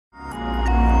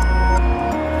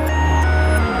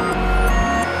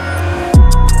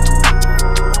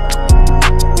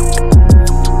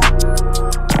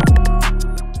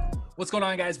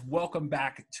going on, guys? Welcome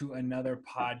back to another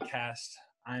podcast.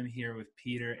 I'm here with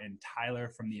Peter and Tyler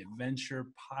from the Adventure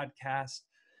Podcast.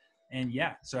 And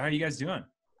yeah, so how are you guys doing?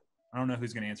 I don't know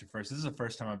who's going to answer first. This is the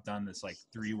first time I've done this like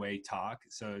three-way talk.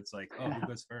 So it's like, oh, who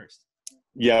goes first?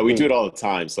 Yeah, we do it all the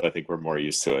time. So I think we're more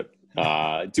used to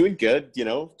it. Doing good,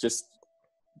 just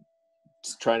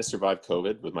trying to survive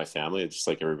COVID with my family, just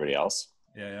like everybody else.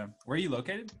 Yeah. Where are you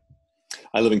located?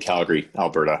 I live in Calgary,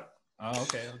 Alberta. Oh,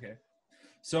 okay.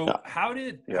 So Yeah. how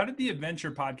did the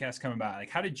Adventure Podcast come about? Like,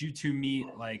 how did you two meet?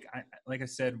 Like I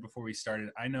said before we started,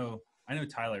 I know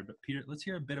Tyler, but Peter, let's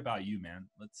hear a bit about you, man.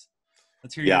 Let's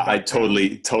hear your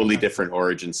background. Totally different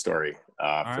origin story for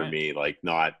right. me.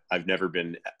 I've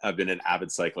been an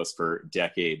avid cyclist for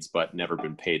decades, but never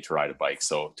been paid to ride a bike.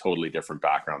 So totally different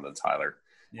background than Tyler.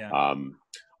 Yeah.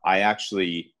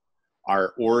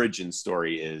 Our origin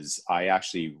story is I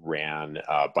actually ran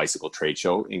a bicycle trade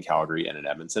show in Calgary and in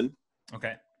Edmonton.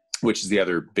 Okay. Which is the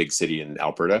other big city in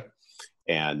Alberta.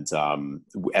 And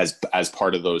as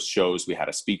part of those shows, we had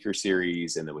a speaker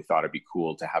series, and then we thought it'd be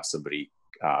cool to have somebody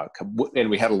and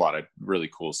we had a lot of really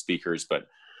cool speakers, but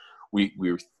we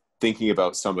were thinking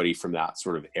about somebody from that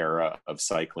sort of era of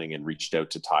cycling and reached out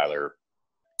to Tyler,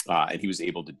 and he was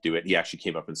able to do it. He actually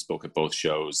came up and spoke at both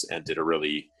shows and did a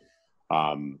really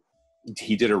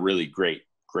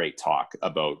great talk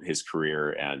about his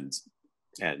career and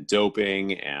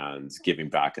doping and giving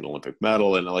back an Olympic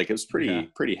medal. And it was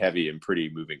pretty heavy and pretty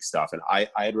moving stuff. And I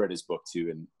had read his book too.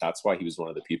 And that's why he was one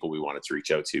of the people we wanted to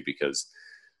reach out to, because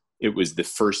it was the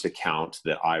first account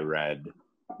that I read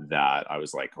that I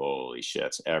was like, holy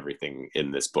shit, everything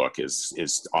in this book is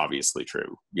obviously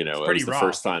true. It was the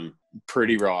first time,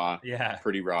 pretty raw. Yeah.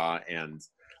 Pretty raw. And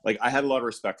I had a lot of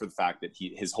respect for the fact that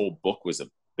his whole book was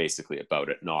basically about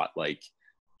it, not like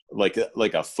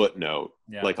a footnote,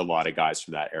 like a lot of guys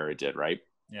from that era did, right?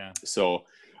 Yeah. So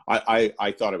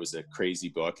I thought it was a crazy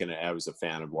book, and I was a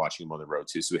fan of watching him on the road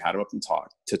too. So we had him up and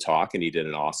talk, and he did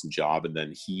an awesome job. And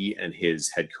then he and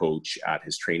his head coach at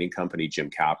his training company, Jim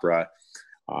Capra,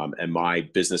 and my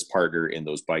business partner in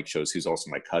those bike shows, who's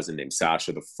also my cousin named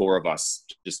Sasha, the four of us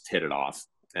just hit it off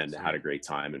and had a great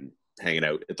time and hanging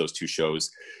out at those two shows.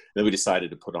 And then we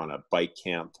decided to put on a bike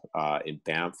camp in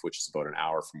Banff, which is about an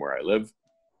hour from where I live.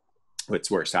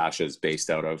 It's where Sasha is based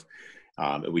out of.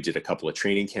 And we did a couple of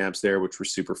training camps there, which were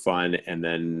super fun. And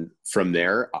then from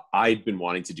there, I'd been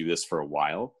wanting to do this for a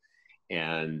while.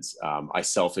 And I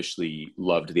selfishly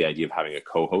loved the idea of having a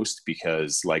co-host,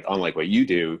 because unlike what you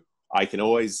do, I can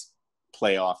always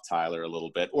play off Tyler a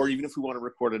little bit. Or even if we want to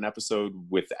record an episode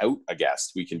without a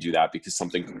guest, we can do that because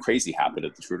something crazy happened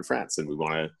at the Tour de France and we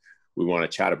want to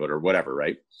chat about it or whatever,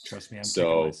 right? Trust me, I'm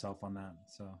kicking myself on that.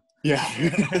 So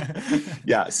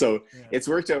yeah. So it's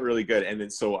worked out really good. And then,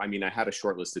 I had a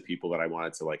short list of people that I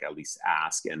wanted to at least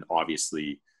ask. And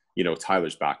obviously,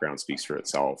 Tyler's background speaks for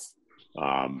itself.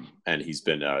 And he's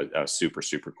been a super,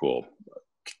 super cool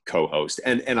co-host.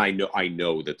 And I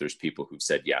know that there's people who've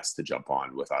said yes to jump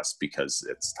on with us because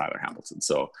it's Tyler Hamilton.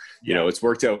 So, it's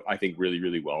worked out, I think, really,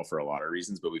 really well for a lot of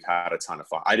reasons, but we've had a ton of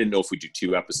fun. I didn't know if we'd do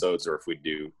 2 episodes or if we'd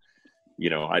do,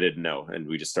 I didn't know. And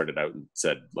we just started out and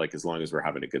said, as long as we're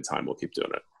having a good time, we'll keep doing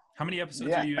it. How many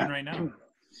episodes are you in right now?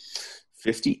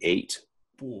 58.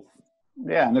 Ooh.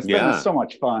 Yeah. And it's been so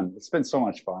much fun. It's been so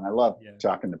much fun. I love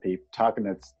talking to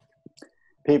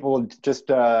people just,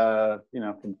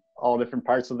 from all different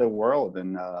parts of the world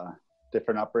and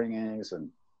different upbringings. And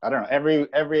I don't know,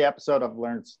 every episode I've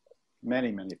learned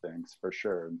many, many things for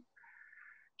sure.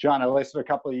 John, I listened to a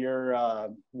couple of your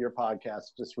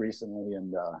podcasts just recently,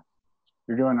 and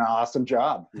you're doing an awesome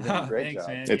job. You're doing a great Thanks,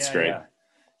 job. Man. It's great.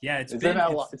 Yeah,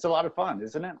 it's a lot of fun,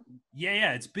 isn't it?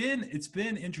 Yeah. It's been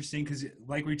interesting because,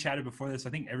 like we chatted before this, I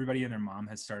think everybody and their mom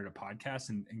has started a podcast,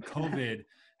 and COVID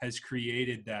has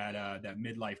created that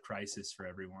midlife crisis for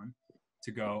everyone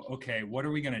to go, okay, what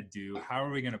are we gonna do? How are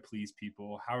we gonna please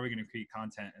people? How are we gonna create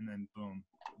content? And then boom,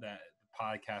 that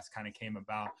podcast kind of came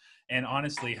about. And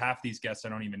honestly, half these guests I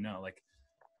don't even know.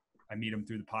 I meet them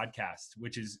through the podcast,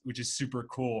 which is super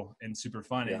cool and super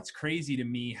fun. Yeah. And it's crazy to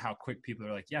me how quick people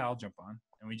are like, yeah, I'll jump on.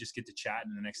 And we just get to chat.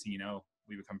 And the next thing you know,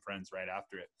 we become friends right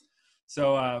after it.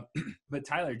 So, but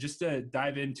Tyler, just to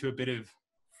dive into a bit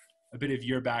of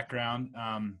your background.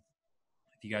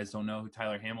 If you guys don't know who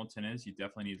Tyler Hamilton is, you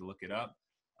definitely need to look it up.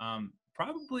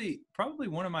 Probably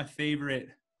one of my favorite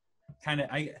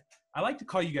I like to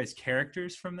call you guys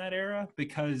characters from that era,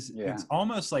 because it's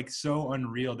almost so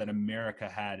unreal that America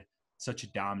had such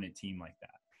a dominant team like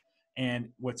that. And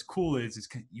what's cool is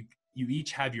you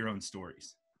each have your own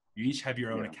stories. You each have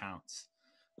your own accounts.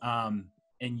 And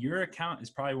your account is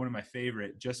probably one of my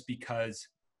favorite just because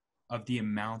of the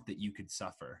amount that you could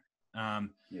suffer And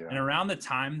around the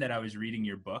time that I was reading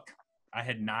your book, I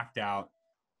had knocked out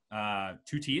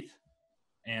 2 teeth,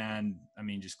 and I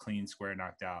mean, just clean, square,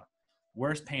 knocked out.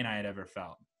 Worst pain I had ever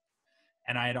felt.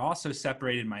 And I had also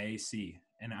separated my AC,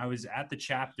 and I was at the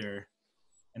chapter,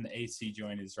 and the AC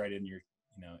joint is right in your,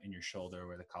 in your shoulder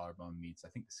where the collarbone meets, I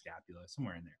think the scapula,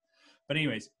 somewhere in there. But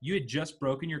anyways, you had just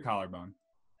broken your collarbone,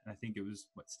 and I think it was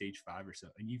stage 5 or so,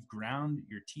 and you've ground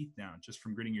your teeth down just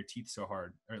from gritting your teeth so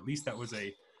hard, or at least that was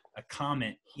a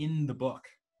comment in the book.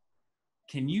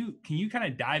 Can you kind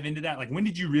of dive into that? Like, when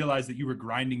did you realize that you were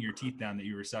grinding your teeth down, that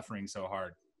you were suffering so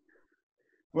hard?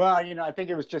 Well, I think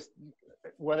it was just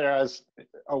whether I was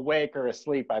awake or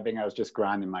asleep. I think I was just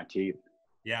grinding my teeth.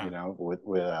 Yeah. With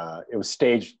it was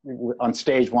on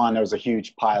stage 1, there was a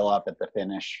huge pile up at the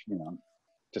finish,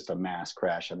 just a mass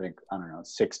crash. I think,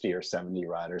 60 or 70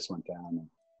 riders went down.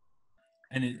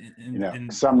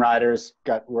 And some riders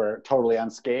were totally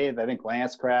unscathed. I think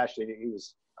Lance crashed. He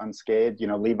was unscathed.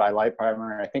 Levi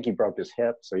Lightprimer, I think he broke his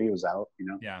hip, so he was out.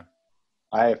 Yeah.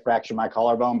 I fractured my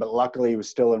collarbone, but luckily he was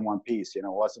still in one piece. It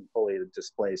wasn't fully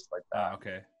displaced like that.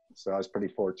 Okay. So I was pretty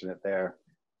fortunate there.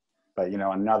 But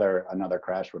another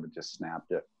crash would have just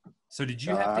snapped it. So did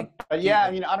you have to? But yeah,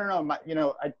 I don't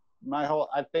know.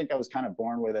 I think I was kind of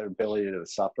born with an ability to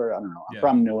suffer. I don't know. I'm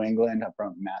from New England. I'm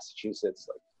from Massachusetts,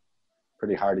 like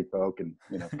pretty hardy folk, and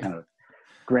kind of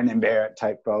grin and bear it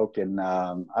type folk. And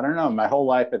I don't know. My whole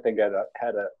life, I think I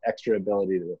had an extra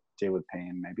ability to deal with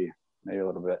pain. Maybe a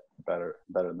little bit better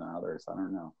than others. I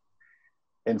don't know.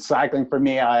 In cycling, for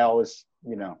me, I always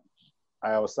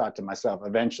thought to myself,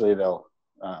 eventually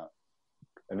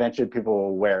people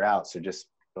will wear out. So just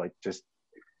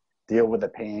deal with the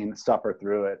pain, suffer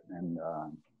through it, and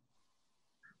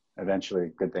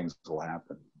eventually good things will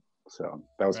happen. So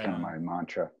that was kind of my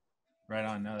mantra. Right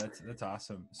on. No, that's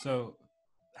awesome. So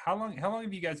how long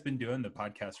have you guys been doing the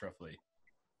podcast roughly?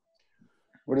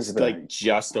 What is it? Like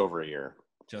just over a year.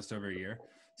 Just over a year.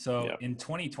 So in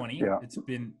 2020, it's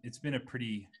been a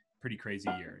pretty crazy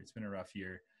year. It's been a rough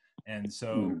year. And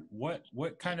so what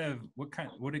kind of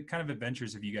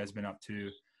adventures have you guys been up to?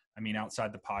 I mean,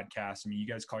 outside the podcast, you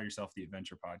guys call yourself the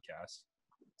Adventure Podcast.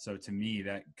 So to me,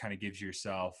 that kind of gives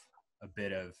yourself a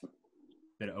bit of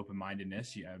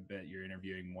open-mindedness. I bet you're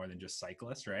interviewing more than just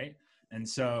cyclists, right? And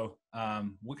so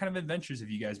what kind of adventures have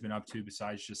you guys been up to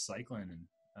besides just cycling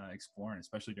and exploring,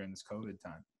 especially during this COVID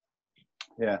time?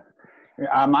 Yeah.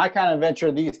 My kind of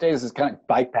adventure these days is kind of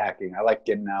bike packing. I like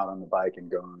getting out on the bike and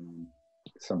going on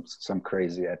some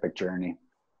crazy epic journey.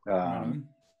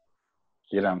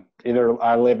 Either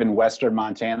I live in Western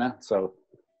Montana, so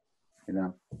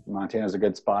Montana's a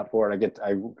good spot for it.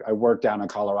 I work down in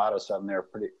Colorado, so I'm there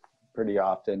pretty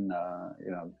often.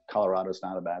 Colorado's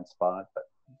not a bad spot, but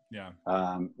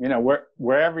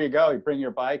wherever you go, you bring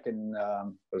your bike, and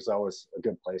there's always a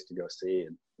good place to go see.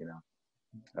 And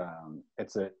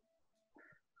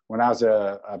when I was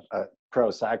a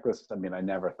pro cyclist, I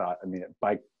never thought,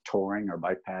 bike touring or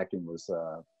bike packing was,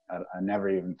 I never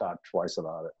even thought twice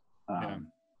about it.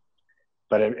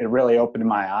 But it really opened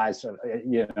my eyes,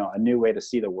 a new way to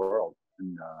see the world.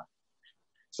 And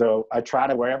so I try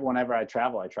to, whenever I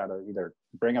travel, I try to either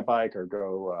bring a bike or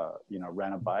go,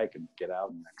 rent a bike and get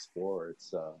out and explore.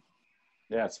 It's,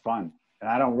 it's fun. And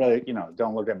I don't really,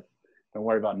 don't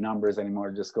worry about numbers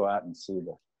anymore. Just go out and see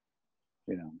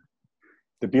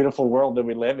the beautiful world that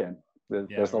we live in.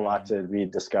 There's a lot to be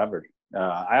discovered.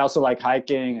 I also like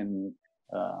hiking and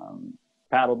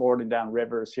paddleboarding down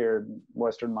rivers here in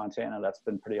Western Montana. That's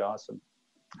been pretty awesome.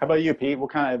 How about you, Pete? What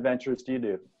kind of adventures do you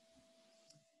do?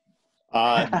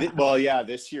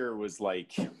 This year was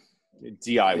like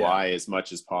DIY as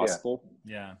much as possible.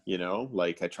 Yeah.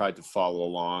 I tried to follow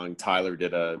along. Tyler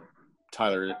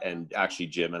and actually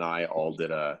Jim and I all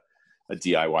did a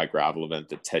DIY gravel event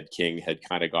that Ted King had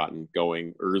kind of gotten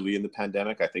going early in the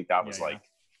pandemic. I think that was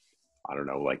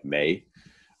May.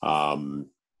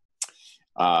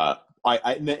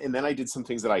 And then I did some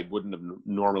things that I wouldn't have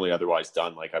normally otherwise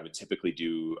done. Like I would typically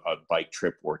do a bike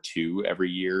trip or 2 every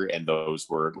year, and those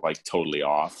were like totally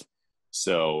off.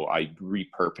 So I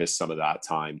repurposed some of that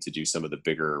time to do some of the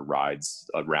bigger rides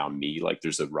around me. Like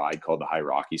there's a ride called the High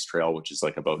Rockies Trail, which is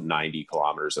like about 90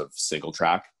 kilometers of single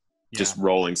track, just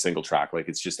rolling single track. Like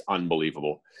it's just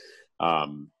unbelievable.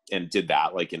 And did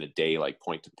that like in a day, like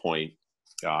point to point.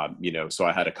 So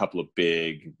I had a couple of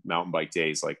big mountain bike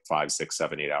days, like 5, 6,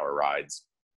 7, 8 hour rides.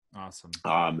 Awesome.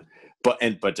 But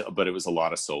it was a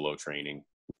lot of solo training,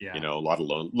 a lot of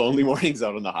lonely mornings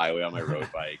out on the highway on my road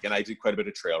bike. And I did quite a bit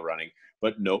of trail running,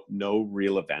 but no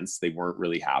real events. They weren't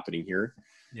really happening here.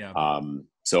 Yeah.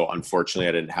 So unfortunately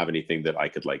I didn't have anything that I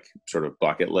could like sort of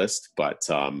bucket list, but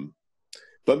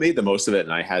but made the most of it.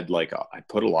 And I had I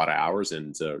put a lot of hours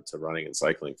into running and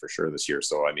cycling for sure this year.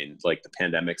 So, I mean, like the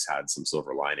pandemic's had some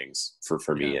silver linings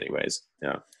for me anyways.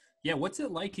 Yeah. Yeah. What's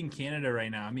it like in Canada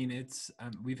right now? I mean, it's,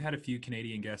 we've had a few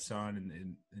Canadian guests on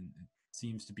and it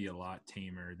seems to be a lot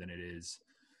tamer than it is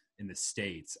in the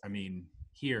States. I mean,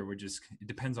 here it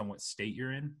depends on what state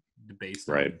you're in based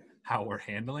on how we're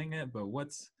handling it. But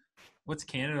what's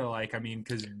Canada like? I mean,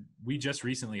 because we just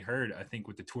recently heard, I think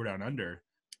with the Tour Down Under,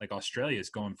 like Australia is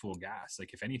going full gas.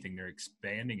 Like if anything, they're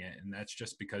expanding it. And that's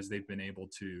just because they've been able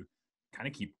to kind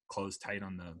of keep closed tight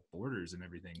on the borders and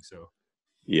everything. So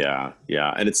yeah.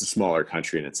 And it's a smaller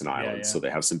country and it's an island. So they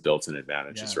have some built-in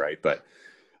advantages, right? But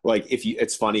like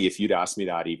it's funny, if you'd asked me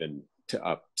that even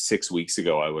 6 weeks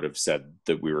ago, I would have said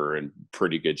that we were in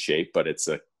pretty good shape, but it's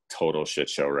a total shit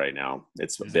show right now.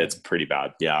 It's pretty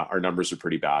bad. Yeah. Our numbers are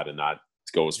pretty bad. And that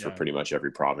goes for pretty much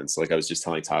every province. Like I was just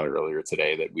telling Tyler earlier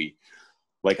today that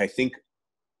I think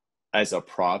as a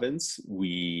province,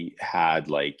 we had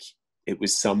it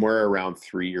was somewhere around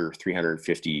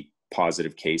 350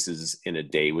 positive cases in a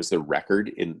day was the record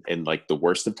in like the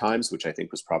worst of times, which I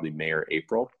think was probably May or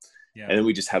April. Yeah. And then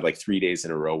we just had 3 days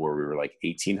in a row where we were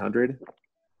 1,800.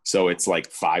 So it's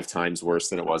 5 times worse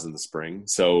than it was in the spring.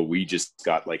 So we just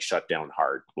got shut down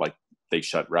hard. They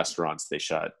shut restaurants, they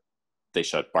shut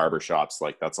barbershops.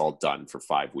 That's all done for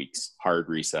 5 weeks. Hard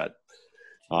reset.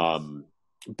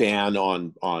 Ban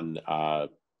on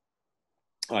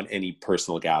any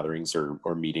personal gatherings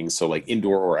or meetings. So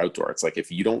indoor or outdoor. It's if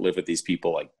you don't live with these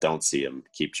people, don't see them,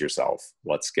 keep to yourself.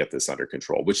 Let's get this under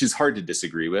control, which is hard to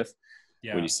disagree with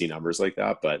when you see numbers like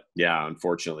that. But yeah,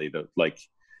 unfortunately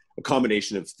a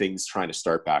combination of things trying to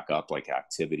start back up, like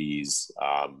activities,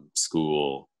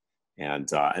 school, and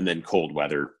then cold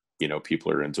weather,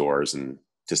 people are indoors and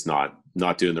just not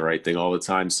doing the right thing all the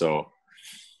time. So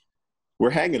we're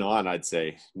hanging on, I'd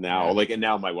say now. And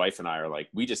now my wife and I are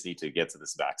we just need to get to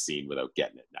this vaccine without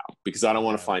getting it now, because I don't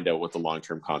want to find out what the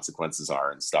long-term consequences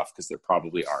are and stuff, because there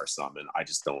probably are some, and I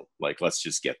just don't let's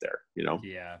just get there,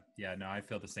 Yeah. No, I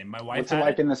feel the same. My wife. What's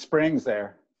it in the Springs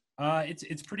there?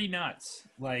 It's pretty nuts.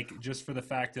 Just for the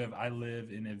fact of I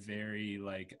live in a very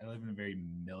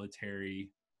military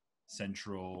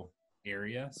central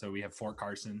area. So we have Fort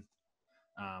Carson,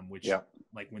 which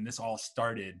when this all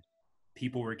started,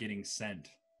 people were getting sent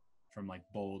from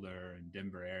Boulder and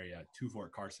Denver area to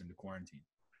Fort Carson to quarantine.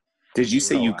 Did you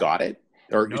say you got it,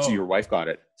 or no, your wife got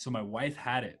it? So my wife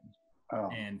had it,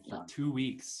 and for 2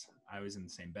 weeks I was in the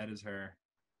same bed as her.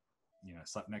 I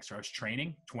slept next to her. I was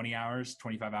training 20 hours,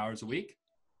 25 hours a week.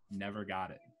 Never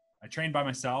got it. I trained by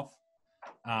myself.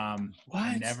 What?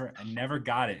 I never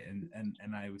got it.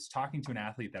 And I was talking to an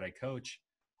athlete that I coach,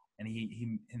 and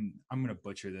and I'm going to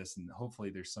butcher this, and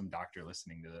hopefully there's some doctor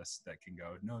listening to this that can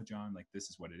go, no, John, this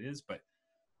is what it is. But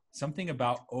something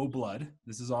about O blood,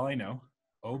 this is all I know.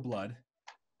 O blood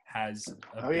has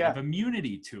a bit of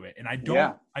immunity to it. And I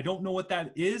don't know what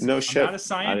that is. No shit. I'm not a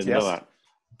scientist. I didn't know that.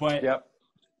 But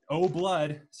O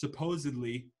blood,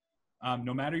 supposedly,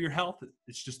 no matter your health,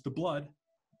 it's just the blood,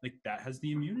 that has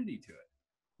the immunity to it.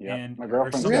 Yeah, and my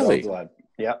girlfriend's really? blood.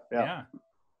 Yeah.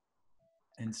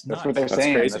 And it's that's nuts. what they're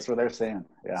saying. Crazy. That's what they're saying.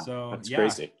 Yeah. So that's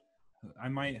crazy. I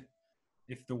might,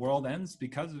 if the world ends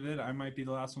because of it, I might be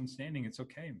the last one standing. It's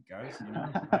okay, guys.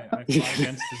 I fought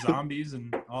against the zombies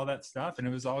and all that stuff, and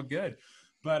it was all good.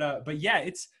 But yeah,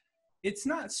 it's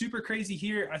not super crazy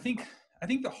here. I think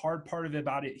the hard part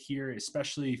about it here,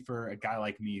 especially for a guy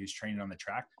like me who's training on the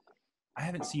track, I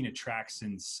haven't seen a track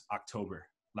since October,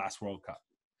 last World Cup.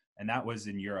 And that was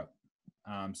in Europe.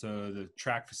 So the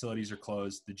track facilities are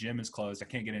closed. The gym is closed. I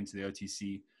can't get into the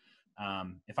OTC.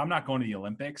 If I'm not going to the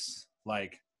Olympics,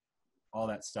 all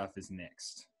that stuff is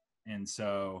nixed. And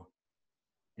so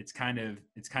it's kind of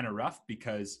rough,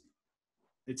 because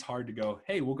it's hard to go,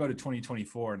 hey, we'll go to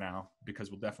 2024 now because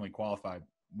we'll definitely qualify,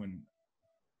 when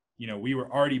we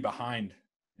were already behind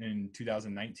in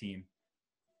 2019.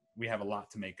 We have a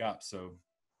lot to make up. So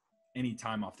any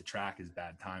time off the track is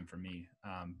bad time for me.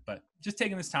 But just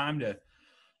taking this time to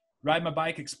ride my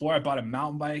bike, explore. I bought a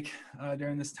mountain bike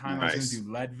during this time. Nice. I was going to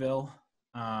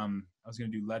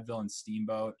do Leadville. And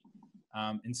Steamboat.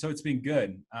 And so it's been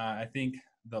good. I think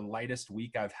the lightest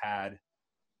week I've had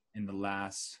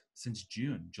since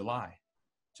July,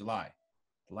 the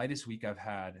lightest week I've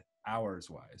had hours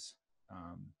wise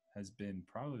has been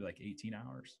probably 18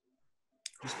 hours.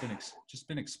 Just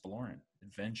been exploring,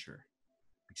 adventure,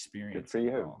 experience. Good for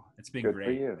you. It's been good,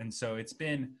 great. And so it's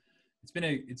been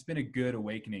a good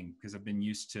awakening, because I've been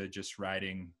used to just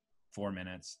riding 4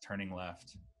 minutes, turning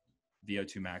left,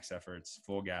 VO2 max efforts,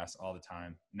 full gas all the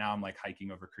time. Now I'm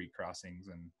hiking over creek crossings,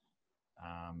 and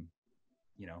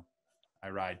I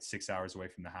ride 6 hours away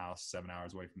from the house, 7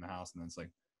 hours away from the house. And then it's like,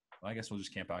 well, I guess we'll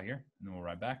just camp out here and then we'll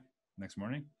ride back next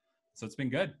morning. So it's been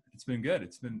good. It's been good.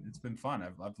 It's been fun.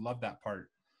 I've loved that part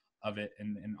of it.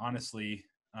 And honestly,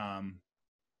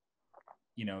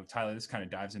 you know, Tyler, this kind of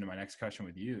dives into my next question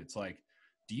with you. It's like,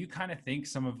 do you kind of think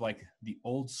some of like the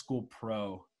old school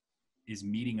pro is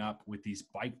meeting up with these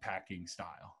bike packing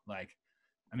style? Like,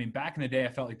 I mean, back in the day, I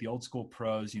felt like the old school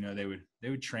pros, you know, they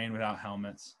would train without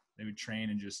helmets. They would train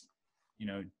in just, you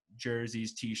know,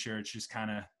 jerseys, t-shirts, just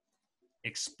kind of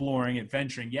exploring,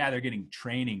 adventuring. Yeah, they're getting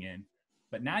training in.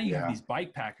 But now you have these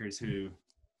bike packers who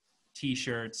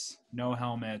t-shirts, no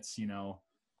helmets, you know,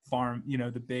 farm, you know,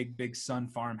 the big sun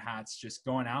farm hats, just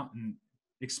going out and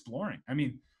exploring. I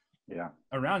mean,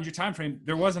 around your time frame,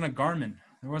 there wasn't a Garmin.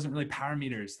 There wasn't really power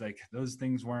meters. Like those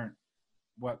things weren't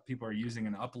what people are using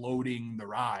and uploading the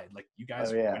ride. Like you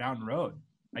guys went out and rode.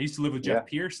 I used to live with Jeff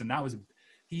Pierce, and that was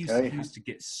he used to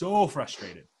get so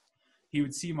frustrated. He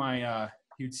would see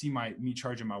me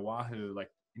charging my Wahoo, like,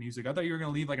 and he was like, I thought you were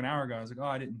gonna leave like an hour ago. I was like, oh,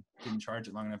 I didn't charge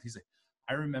it long enough. He's like,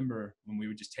 I remember when we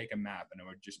would just take a map and it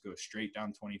would just go straight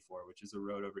down 24, which is a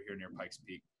road over here near Pikes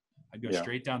Peak. I'd go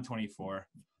straight down 24.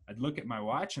 I'd look at my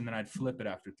watch and then I'd flip it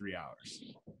after 3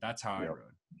 hours. That's how I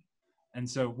rode. And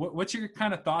so what's your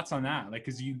kind of thoughts on that? Like,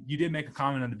 cause you did make a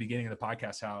comment on the beginning of the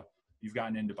podcast, how you've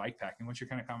gotten into bike packing. What's your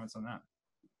kind of comments on that?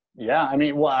 Yeah. I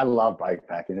mean, well, I love bike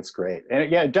packing. It's great. And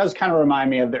it does kind of remind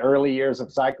me of the early years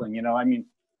of cycling. You know, I mean,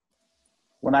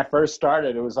 when I first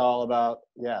started, it was all about,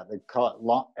 they call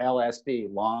it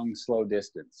LSD, long, slow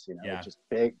distance, you know, just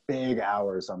big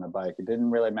hours on the bike. It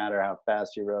didn't really matter how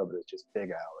fast you rode, but it's just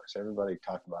big hours. Everybody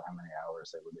talked about how many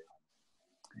hours they were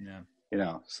doing. Yeah. You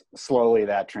know, slowly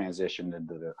that transitioned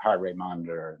into the heart rate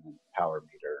monitor and power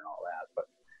meter and all that.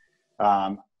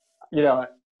 But, you know,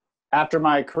 after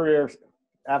my career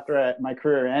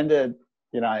ended,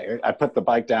 you know, I put the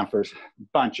bike down for a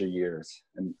bunch of years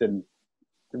and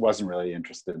wasn't really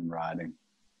interested in riding.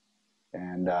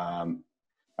 And a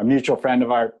mutual friend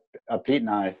of our, Pete and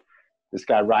I, this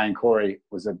guy, Ryan Corey,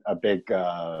 was a big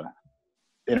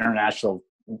international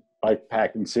bike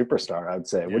packing superstar, I would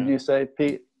say. Wouldn't you say,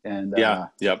 Pete? And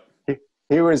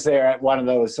he was there at one of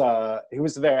those, he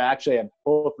was there actually at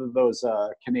both of those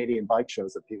Canadian bike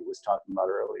shows that Pete was talking about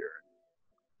earlier.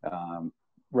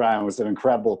 Ryan was an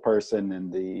incredible person,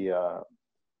 and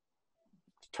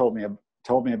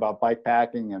told me about bike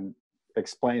packing and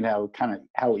explained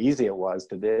how easy it was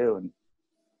to do.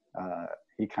 And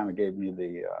he kind of gave me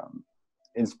the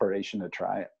inspiration to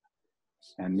try it.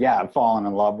 And I've fallen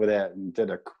in love with it and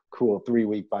did a cool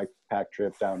 3-week bike pack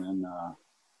trip down in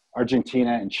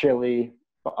Argentina and Chile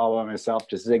all by myself,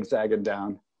 just zigzagging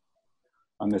down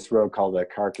on this road called the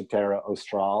Carretera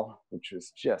Austral, which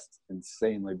is just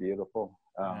insanely beautiful.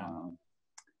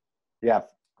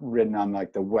 Ridden on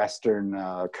like the western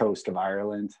coast of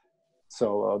Ireland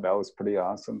solo. That was pretty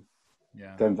awesome.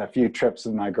 Done a few trips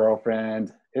with my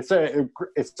girlfriend. It's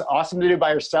awesome to do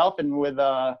by yourself and with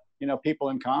you know, people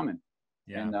in common.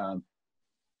 And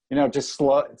you know, just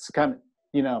slow. It's kind of,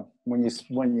 you know, when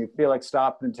you feel like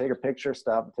stopping and take a picture,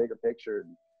 stop and take a picture.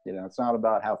 You know, it's not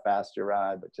about how fast you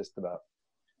ride, but just about,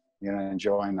 you know,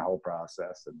 enjoying the whole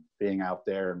process and being out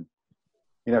there. And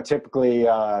you know, typically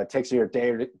it takes you a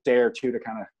day or two to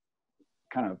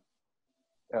kind of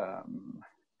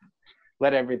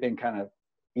let everything kind of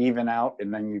even out,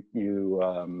 and then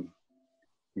you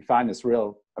find this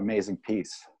real amazing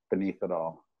peace beneath it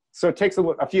all. So it takes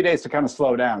a few days to kind of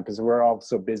slow down because we're all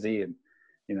so busy, and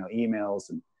you know, emails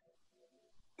and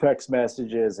text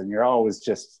messages, and you're always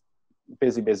just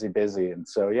busy. And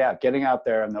so getting out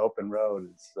there on the open road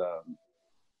is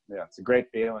it's a great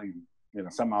feeling. You know,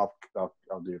 something I'll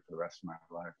do for the rest of my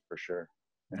life for sure.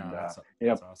 And that's you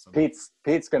know, awesome.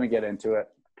 Pete's going to get into it.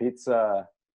 Pete's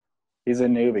he's a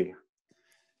newbie.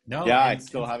 No, I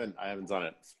haven't done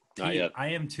it. Not yet. I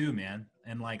am too, man.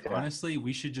 And like, honestly,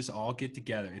 we should just all get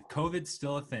together. If COVID's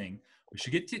still a thing,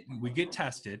 we get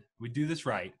tested. We do this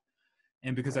right.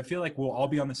 And because I feel like we'll all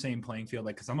be on the same playing field,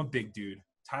 like, cause I'm a big dude.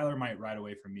 Tyler might ride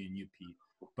away from me and you, Pete,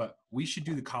 but we should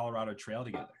do the Colorado Trail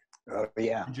together. Oh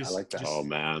yeah. I like that. Oh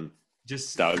man.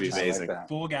 That would be amazing. Like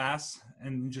full gas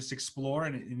and just explore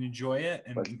and enjoy it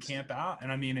and camp out.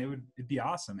 And I mean, it'd be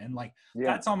awesome. And like,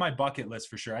 that's on my bucket list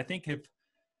for sure. I think if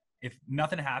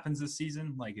nothing happens this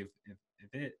season, like if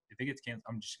it gets canceled,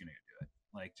 I'm just going to do it.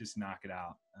 Like, just knock it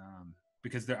out.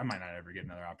 Because I might not ever get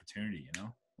another opportunity, you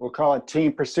know? We'll call it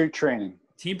team pursuit training.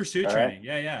 Team pursuit All training.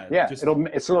 right? Yeah. Yeah.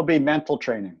 It'll be mental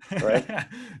training, right?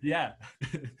 Yeah.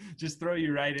 Just throw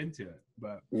you right into it.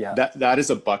 But yeah, that is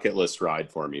a bucket list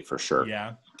ride for me for sure.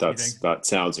 Yeah. That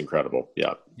sounds incredible.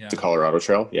 Yeah. Yeah. The Colorado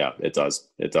Trail. Yeah, it does.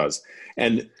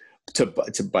 And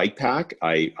to bike pack,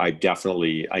 I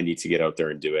definitely, I need to get out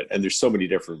there and do it. And there's so many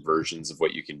different versions of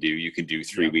what you can do. You can do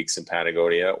 3 weeks in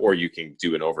Patagonia, or you can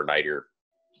do an overnighter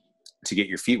to get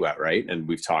your feet wet. Right. And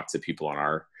we've talked to people on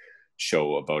our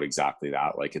show about exactly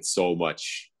that. Like, it's so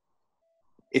much,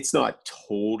 it's not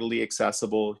totally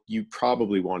accessible. You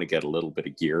probably want to get a little bit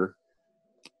of gear,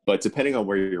 but depending on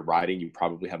where you're riding, you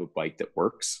probably have a bike that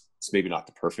works. It's maybe not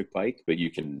the perfect bike, but you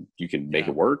can make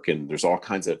it work. And there's all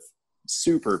kinds of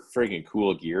super friggin'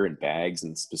 cool gear and bags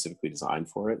and specifically designed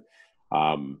for it.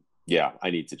 Yeah, I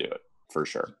need to do it for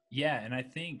sure. Yeah. And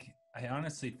I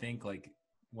honestly think like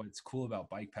what's cool about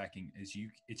bike packing is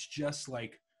it's just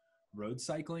like road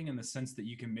cycling in the sense that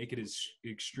you can make it as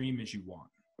extreme as you want.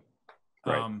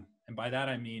 Right. And by that,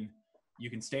 I mean, you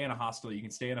can stay in a hostel, you can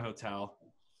stay in a hotel,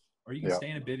 or you can stay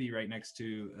in a bivvy right next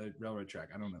to a railroad track.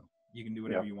 I don't know. You can do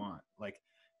whatever you want. Like,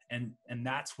 and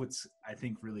that's what's, I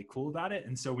think, really cool about it.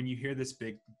 And so when you hear this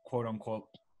big quote unquote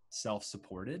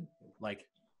self-supported, like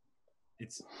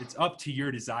it's up to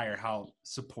your desire how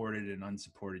supported and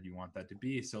unsupported you want that to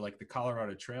be. So like the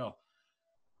Colorado Trail,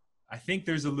 I think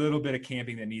there's a little bit of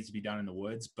camping that needs to be done in the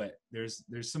woods, but there's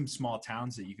some small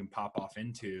towns that you can pop off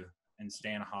into and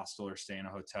stay in a hostel or stay in a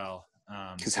hotel.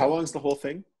 Because how long is the whole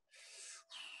thing?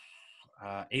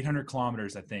 800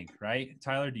 kilometers, I think, right?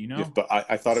 Tyler, do you know? But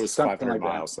I thought it was Something 500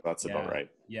 like miles, so that's about right.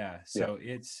 Yeah. So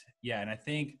it's, and I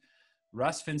think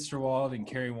Russ Finsterwald and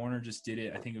Kerry Warner just did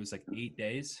it. I think it was like 8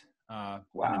 days. Wow.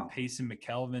 And then Payson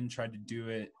McKelvin tried to do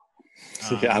it.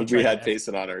 Yeah, we had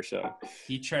Payson on our show.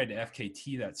 He tried to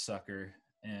FKT that sucker,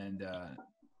 and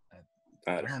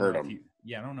that hurt him.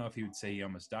 I don't know if he would say he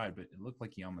almost died, but it looked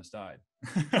like he almost died.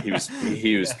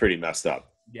 he was pretty messed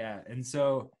up. Yeah, and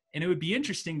it would be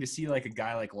interesting to see like a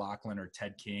guy like Lachlan or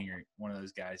Ted King or one of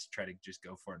those guys try to just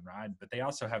go for it and ride. But they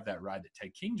also have that ride that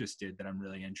Ted King just did that I'm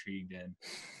really intrigued in.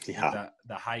 Yeah.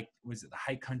 The high, was it the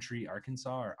High Country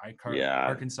Arkansas or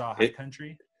Arkansas High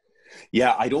Country?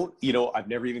 Yeah, I've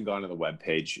never even gone to the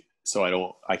webpage,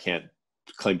 so I can't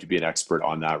claim to be an expert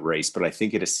on that race, but I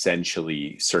think it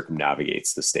essentially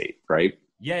circumnavigates the state, right?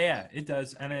 Yeah, it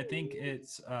does. And I think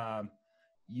it's,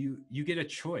 you get a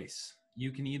choice.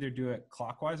 You can either do it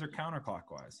clockwise or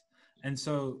counterclockwise. And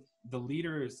so the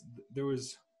leaders, there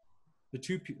was the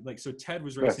two, like, so Ted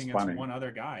was racing against one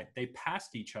other guy. They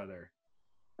passed each other.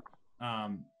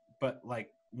 But like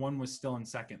one was still in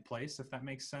second place, if that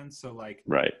makes sense. So like,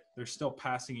 right, they're still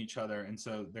passing each other. And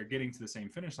so they're getting to the same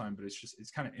finish line, but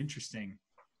it's kind of interesting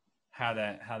how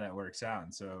that works out.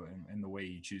 And so, and the way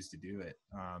you choose to do it.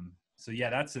 So yeah,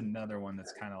 that's another one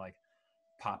that's kind of like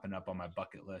popping up on my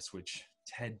bucket list, which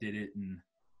Ted did it in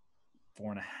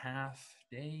 4.5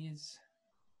 days.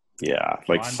 Yeah,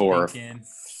 like 4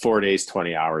 days,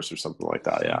 20 hours or something like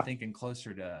that. Yeah, I'm thinking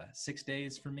closer to 6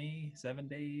 days for me, 7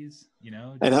 days,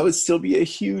 and that would still be a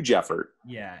huge effort.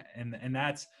 Yeah. And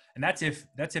that's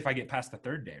if I get past the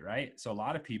third day, right? So a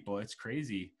lot of people, it's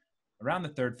crazy. Around the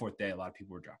third, fourth day, a lot of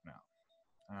people were dropping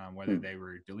out, whether they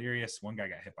were delirious. One guy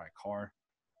got hit by a car.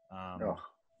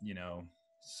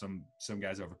 Some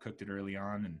guys overcooked it early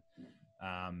on,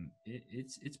 and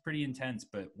it's pretty intense.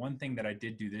 But one thing that I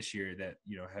did do this year that,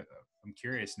 I'm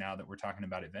curious now that we're talking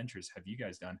about adventures, have you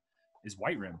guys done, is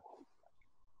White Rim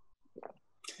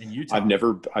in Utah. I've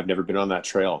never been on that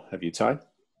trail. Have you, Ty?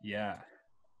 Yeah.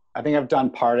 I think I've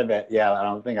done part of it. Yeah. I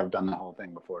don't think I've done the whole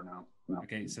thing before. No.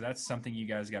 Okay. So that's something you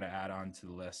guys got to add on to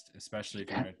the list, especially if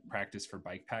you're going to practice for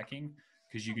bike packing,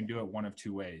 because you can do it one of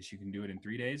two ways. You can do it in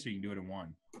 3 days or you can do it in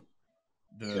one.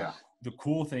 The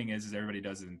cool thing is everybody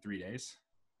does it in 3 days,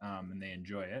 and they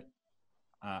enjoy it.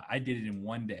 I did it in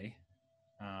 1 day,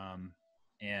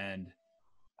 and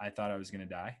I thought I was going to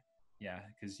die. Yeah,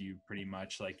 because you pretty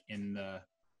much, like, in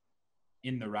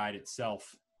the ride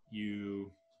itself,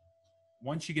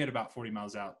 once you get about 40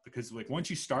 miles out, because like once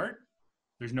you start,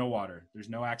 there's no water, there's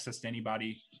no access to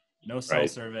anybody, no cell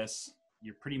service.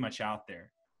 You're pretty much out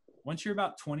there. Once you're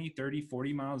about 20, 30,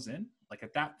 40 miles in, like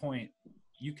at that point,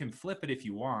 you can flip it if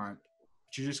you want,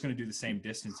 but you're just going to do the same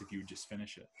distance if you would just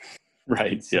finish it.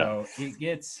 Right. And so it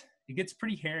gets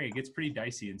pretty hairy. It gets pretty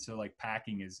dicey. And so like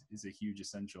packing is a huge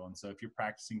essential. And so if you're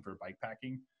practicing for bike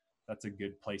packing, that's a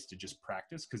good place to just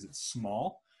practice, because it's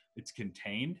small, it's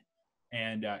contained,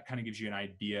 and kind of gives you an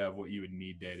idea of what you would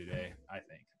need day to day, I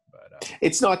think. But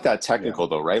it's not that technical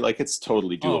though, right? Like it's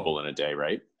totally doable in a day,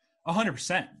 right?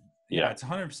 100%. Yeah, it's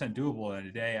 100% doable in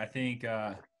a day. I think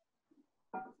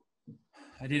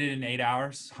I did it in 8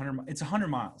 hours. It's 100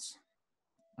 miles,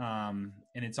 and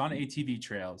it's on ATV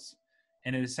trails.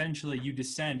 And it essentially, you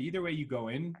descend. Either way you go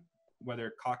in,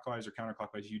 whether clockwise or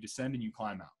counterclockwise, you descend and you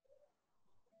climb out,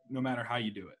 no matter how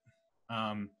you do it.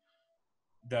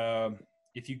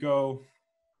 If you go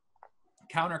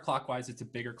counterclockwise, it's a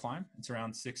bigger climb. It's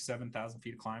around 7,000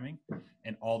 feet of climbing,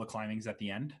 and all the climbing's at the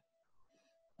end.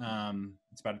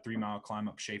 It's about a 3-mile climb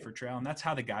up Schaefer Trail, and that's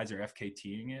how the guys are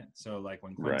FKTing it. So like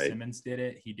when Quinn Simmons did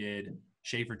it, he did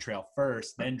Schaefer Trail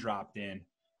first, then dropped in,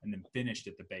 and then finished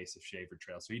at the base of Schaefer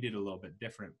Trail. So he did a little bit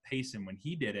different pacing when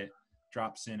he did it.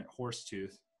 Drops in at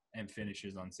Horsetooth and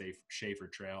finishes on Schaefer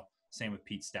Trail. Same with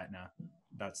Pete Stetna.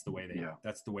 That's the way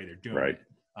they're doing it,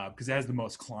 because it has the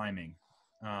most climbing,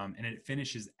 and it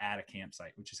finishes at a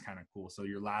campsite, which is kind of cool. So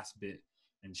your last bit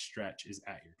and stretch is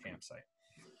at your campsite.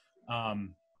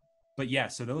 But yeah,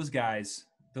 so those guys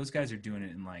are doing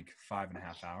it in like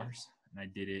 5.5 hours, and I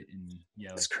did it in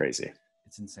it's crazy.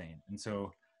 It's insane. And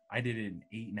so I did it in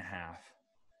 8.5,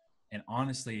 and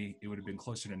honestly, it would have been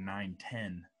closer to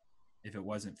 9-10 if it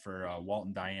wasn't for Walt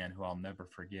and Diane, who I'll never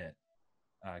forget,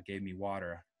 gave me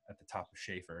water at the top of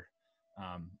Schaefer.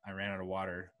 I ran out of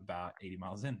water about 80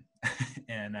 miles in,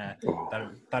 and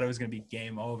thought it was going to be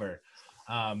game over.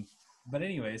 But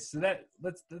anyways, so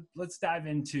let's dive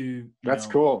into. That's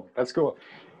cool.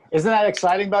 Isn't that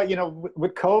exciting? About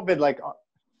with COVID, like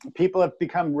people have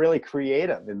become really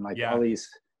creative in like all these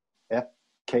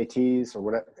FKTs or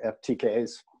whatever,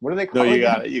 FTKs. What are they called? No, you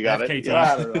got it. Yeah,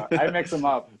 I don't know. I mix them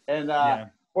up. And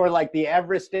or like the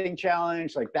Everesting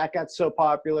challenge, like that got so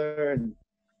popular, and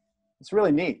it's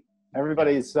really neat.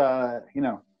 Everybody's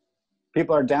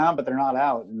people are down, but they're not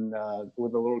out, and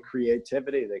with a little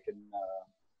creativity, they can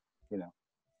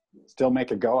still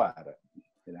make a go at it.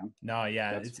 No,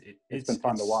 yeah, it's been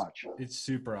fun to watch. It's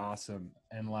super awesome,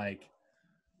 and like,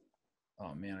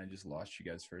 oh man, I just lost you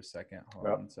guys for a second. Hold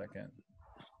on 1 second.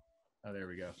 Oh, there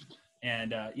we go.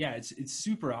 And it's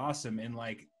super awesome, and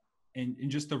like, and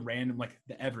just the random, like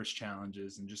the Everest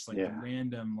challenges, and just like the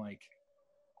random, like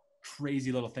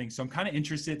crazy little things. So I'm kind of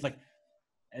interested, like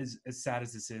as sad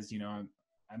as this is, I'm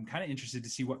kind of interested to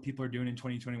see what people are doing in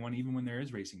 2021, even when there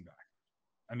is racing back.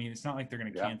 I mean, it's not like they're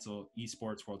going to cancel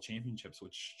esports world championships,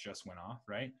 which just went off,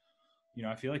 right?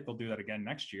 I feel like they'll do that again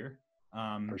next year.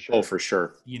 For sure. Oh, for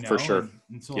sure. For sure.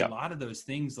 And so a lot of those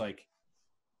things, like,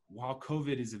 while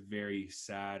COVID is a very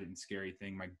sad and scary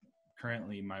thing,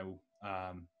 currently my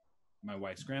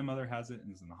wife's grandmother has it and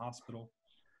is in the hospital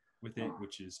with it,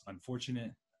 which is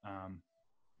unfortunate.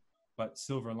 But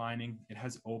silver lining, it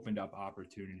has opened up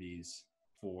opportunities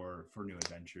for new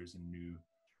adventures and new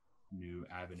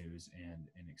avenues and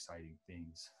exciting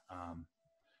things.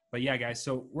 But yeah, guys,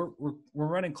 so we're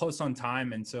running close on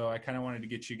time, and so I kind of wanted to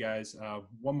get you guys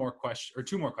one more question or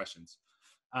two more questions.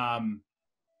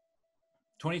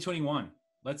 2021.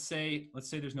 Let's say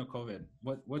there's no COVID.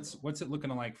 What's it looking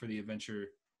like for the Adventure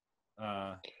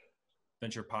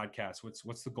podcast?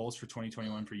 What's the goals for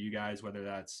 2021 for you guys? Whether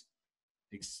that's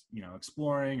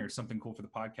exploring or something cool for the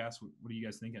podcast. What are you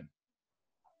guys thinking?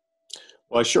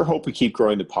 Well, I sure hope we keep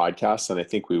growing the podcast, and I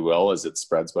think we will as it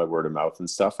spreads by word of mouth and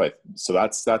stuff. So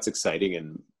that's exciting.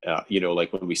 And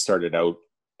like when we started out,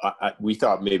 we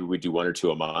thought maybe we'd do 1 or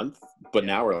 2 a month, but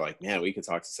now we're like, man, we could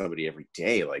talk to somebody every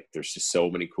day. Like there's just so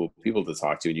many cool people to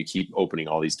talk to, and you keep opening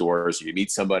all these doors. You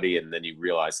meet somebody, and then you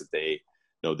realize that they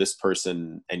know this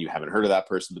person, and you haven't heard of that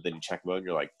person, but then you check them out, and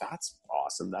you're like, that's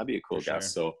awesome. That'd be a cool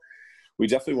guest. So we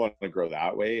definitely want to grow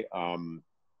that way.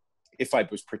 If I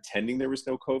was pretending there was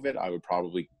no COVID, I would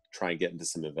probably try and get into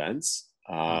some events.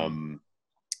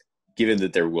 Given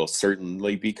that there will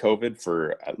certainly be COVID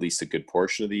for at least a good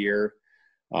portion of the year.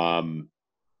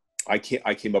 I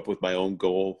came up with my own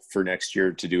goal for next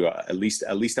year to do at least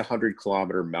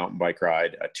 100-kilometer mountain bike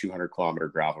ride, a 200-kilometer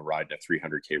gravel ride, and a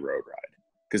 300K road ride.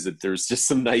 Because there's just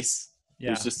some nice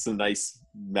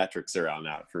metrics around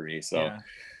that for me. So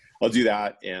I'll do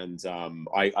that. And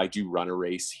I do run a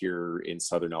race here in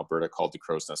Southern Alberta called the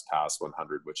Crow's Nest Pass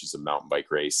 100, which is a mountain bike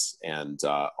race. And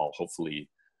I'll hopefully,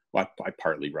 I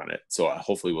partly run it. So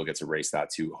hopefully we'll get to race that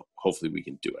too. Hopefully we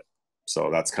can do it.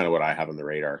 So that's kind of what I have on the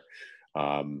radar.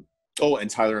 And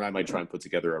Tyler and I might try and put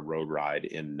together a road ride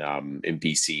in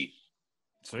BC.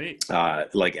 Sweet.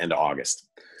 Like end of August.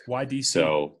 Why BC?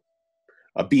 So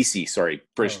BC, sorry,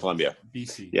 British Columbia.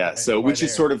 BC. Yeah. So which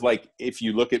is sort of like, if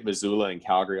you look at Missoula and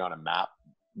Calgary on a map,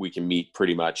 we can meet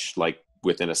pretty much like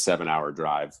within a 7-hour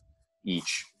drive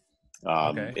each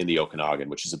in the Okanagan,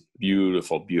 which is a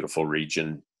beautiful, beautiful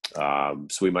region. So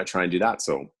we might try and do that.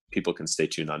 So people can stay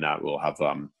tuned on that. We'll have,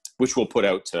 which we'll put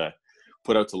out to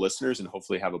listeners, and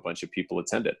hopefully have a bunch of people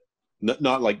attend it.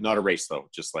 Not a race though,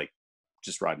 just like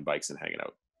just riding bikes and hanging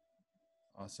out.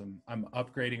 Awesome. I'm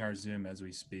upgrading our Zoom as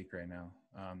we speak right now.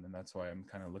 And that's why I'm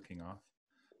kind of looking off.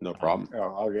 No problem.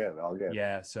 All good.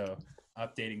 Yeah. So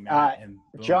updating that. And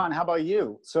boom. John, how about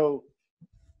you? So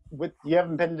you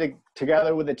haven't been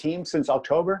together with a team since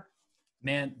October?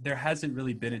 Man, there hasn't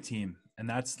really been a team. And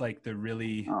that's like the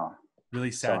really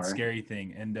sad, scary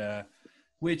thing. And,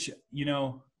 which, you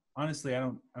know, honestly, I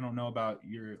don't know about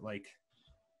your, like,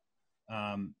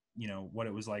 you know, what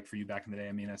it was like for you back in the day.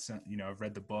 I mean, I've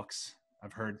read the books.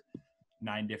 I've heard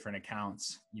 9 different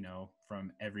accounts, you know,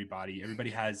 from everybody. Everybody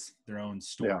has their own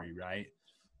story, right?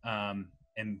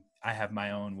 And I have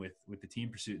my own with the team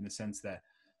pursuit, in the sense that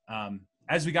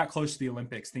as we got close to the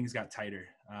Olympics, things got tighter.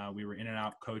 We were in and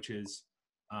out coaches.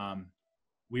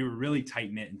 We were really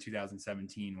tight knit in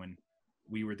 2017 when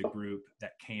we were the group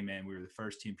that came in. We were the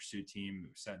first team pursuit team. We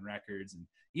were setting records. And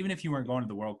even if you weren't going to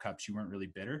the World Cups, you weren't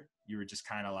really bitter. You were just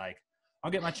kind of like,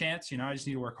 I'll get my chance. You know, I just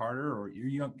need to work harder, or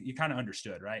you kind of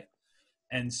understood. Right.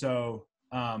 And so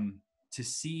to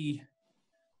see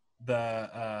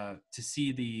the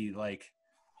like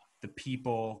the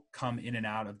people come in and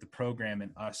out of the program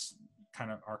and us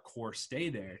kind of our core stay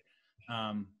there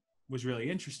was really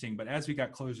interesting. But as we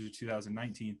got closer to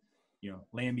 2019, you know,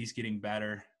 Lambie's getting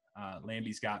better.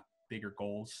 Lambie's got bigger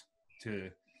goals to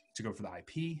go for the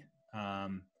IP.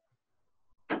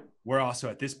 We're also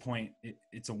at this point,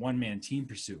 it's a one-man team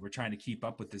pursuit. We're trying to keep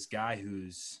up with this guy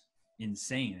who's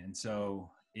insane. And so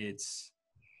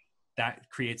that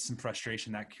creates some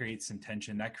frustration, that creates some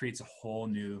tension, that creates a whole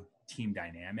new team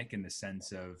dynamic, in the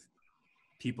sense of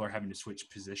people are having to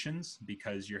switch positions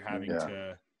because you're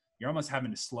almost having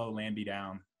to slow Lambie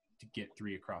down to get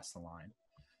 3 across the line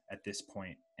at this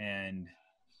point. And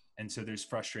so there's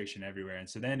frustration everywhere. And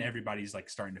so then everybody's like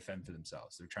starting to fend for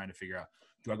themselves. They're trying to figure out,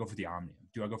 do I go for the Omnium?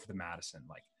 Do I go for the Madison?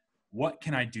 Like, what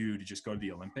can I do to just go to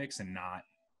the Olympics and not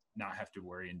have to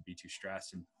worry and be too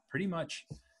stressed? And pretty much,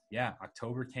 yeah,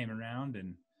 October came around,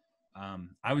 and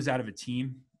I was out of a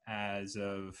team as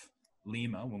of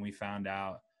Lima when we found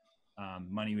out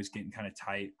money was getting kind of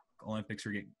tight. Olympics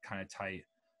were getting kind of tight.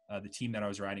 The team that I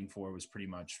was riding for was pretty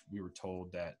much, we were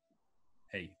told that,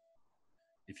 hey,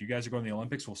 if you guys are going to the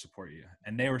Olympics, we'll support you.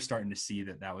 And they were starting to see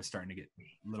that was starting to get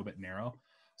a little bit narrow.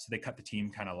 So they cut the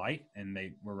team kind of light, and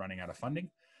they were running out of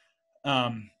funding.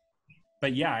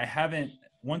 But yeah,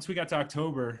 once we got to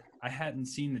October, I hadn't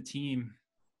seen the team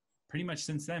pretty much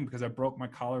since then, because I broke my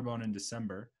collarbone in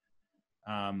December,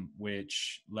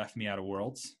 which left me out of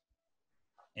Worlds.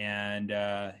 And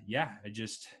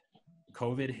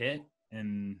COVID hit,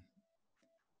 and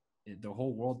the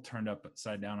whole world turned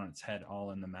upside down on its head, all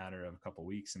in the matter of a couple of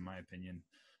weeks, in my opinion.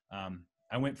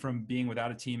 I went from being without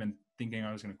a team and thinking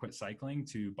I was going to quit cycling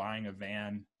to buying a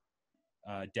van,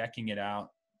 decking it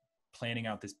out, planning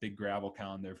out this big gravel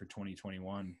calendar for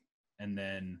 2021, and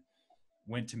then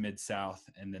went to Mid-South,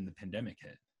 and then the pandemic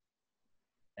hit.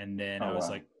 And then I was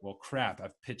like, well, crap,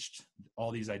 I've pitched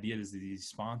all these ideas to these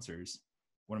sponsors.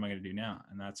 What am I going to do now?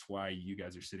 And that's why you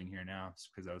guys are sitting here now,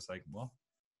 because I was like, well,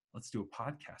 let's do a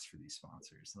podcast for these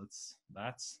sponsors.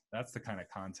 That's the kind of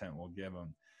content we'll give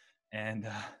them. And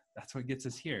that's what gets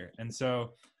us here. And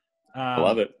so I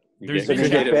love it. You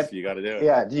got to do it.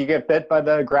 Yeah. Did you get bit by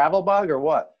the gravel bug or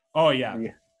what? Oh yeah.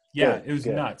 Yeah. Good, it was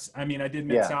nuts. I mean, I did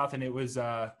Mid-South, and it was,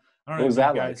 I don't know if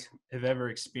you guys have ever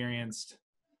experienced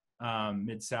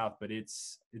Mid-South, but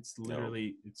it's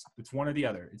literally, it's one or the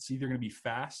other. It's either going to be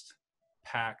fast,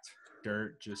 packed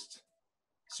dirt, just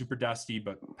super dusty,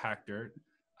 but packed dirt.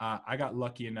 I got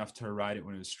lucky enough to ride it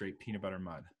when it was straight peanut butter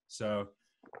mud. So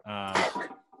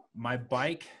my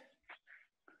bike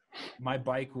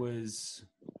was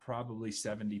probably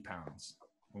 70 pounds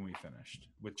when we finished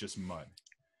with just mud.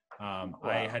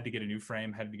 I had to get a new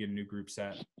frame, had to get a new group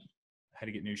set, had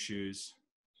to get new shoes.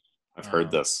 I've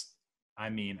heard this. I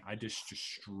mean, I just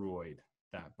destroyed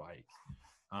that bike.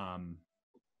 And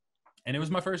it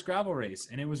was my first gravel race.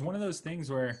 And it was one of those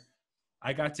things where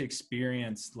I got to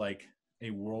experience like a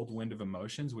whirlwind of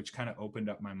emotions, which kind of opened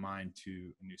up my mind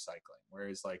to new cycling.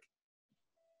 Whereas like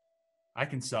I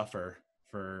can suffer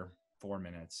for 4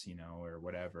 minutes, you know, or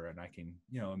whatever. And I can,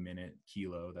 you know, a minute,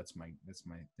 kilo, that's my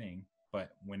thing.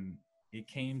 But when it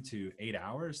came to 8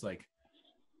 hours, like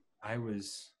I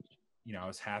was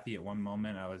happy at one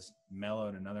moment. I was mellow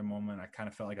at another moment. I kind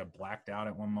of felt like I blacked out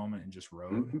at one moment and just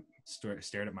rode,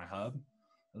 stared at my hub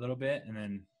a little bit. And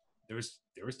then there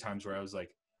was times where I was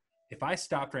like, if I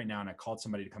stopped right now and I called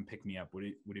somebody to come pick me up, would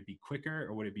it be quicker,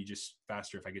 or would it be just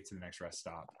faster if I get to the next rest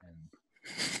stop? And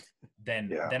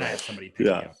then I have somebody pick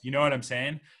me up. You know what I'm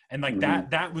saying? And like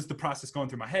that was the process going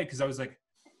through my head. Cause I was like,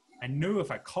 I knew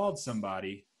if I called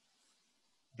somebody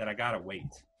that I gotta wait.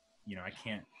 I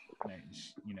can't,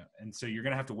 and so you're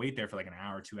going to have to wait there for like an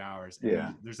hour, 2 hours. And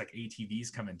Yeah. there's like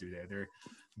ATVs coming through there.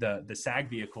 The SAG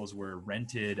vehicles were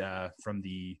rented from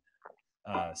the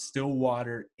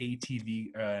Stillwater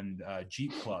ATV and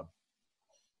Jeep Club.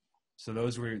 So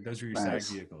those were your Nice.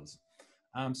 SAG vehicles.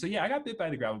 So yeah, I got bit by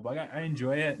the gravel bug. I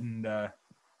enjoy it, and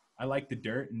I like the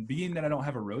dirt. And being that I don't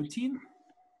have a road team,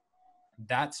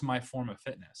 that's my form of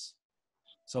fitness.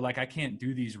 So like I can't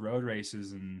do these road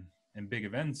races and big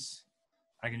events.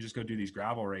 I can just go do these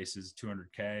gravel races,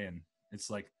 200K, and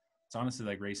it's honestly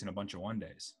like racing a bunch of one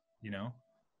days,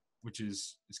 which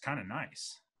is kind of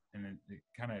nice, and it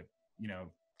kind of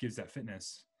gives that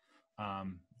fitness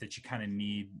that you kind of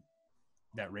need,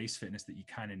 that race fitness that you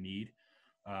kind of need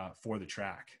for the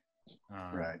track,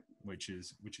 Right. which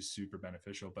is super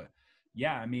beneficial. But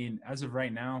yeah, I mean, as of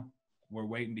right now, we're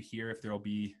waiting to hear if there'll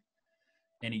be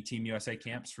any Team USA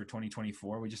camps for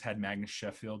 2024. We just had Magnus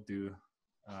Sheffield do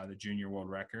the junior world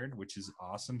record, which is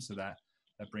awesome. So that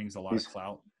brings a lot of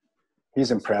clout.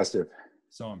 He's impressive.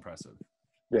 So impressive.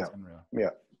 Yeah. It's unreal. Yeah.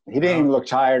 He didn't even look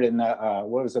tired in the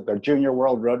what was it, the junior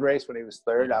world road race when he was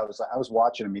third. Yeah. I was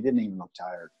watching him. He didn't even look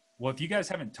tired. Well, if you guys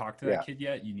haven't talked to that kid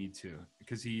yet, you need to,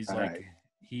 because he's All like,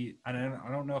 right.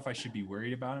 I don't know if I should be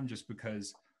worried about him, just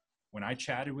because when I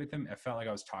chatted with him, I felt like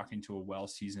I was talking to a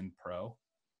well-seasoned pro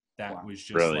that was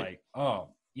just Really? like, oh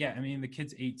yeah. I mean, the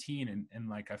kid's 18 and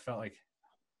like, I felt like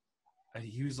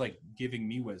he was like giving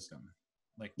me wisdom,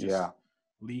 like just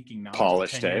leaking knowledge.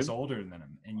 Polished, 10 years older than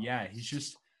him. And yeah, he's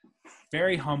just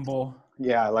very humble.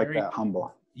 Yeah. I like that,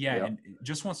 humble. Yeah. Yep. And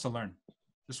just wants to learn.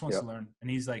 To learn. And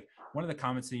he's like, one of the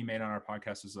comments that he made on our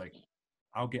podcast was like,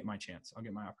 I'll get my chance. I'll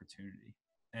get my opportunity.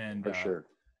 And for sure.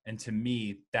 And to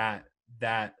me, that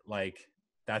like,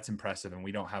 that's impressive. And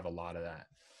we don't have a lot of that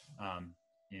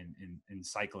in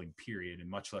cycling period, and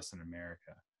much less in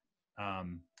America.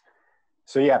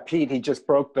 So yeah, Pete, he just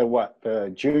broke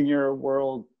the junior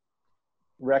world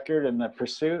record in the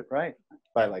pursuit, right?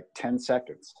 By like 10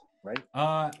 seconds, right?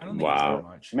 I don't think it was that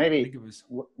much. Maybe I think it was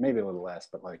a little less,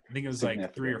 but like I think it was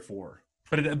like 3 or 4.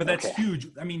 But that's huge.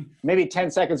 I mean, maybe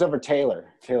 10 seconds over Taylor.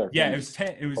 Yeah, it was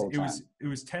 10. It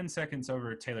was 10 seconds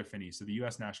over Taylor Finney, so the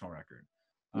U.S. national record.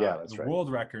 Yeah, that's the right. The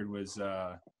world record was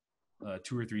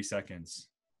 2 or 3 seconds.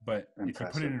 But if you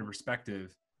put it into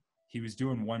perspective, he was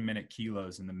doing 1 minute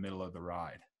kilos in the middle of the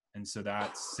ride, and so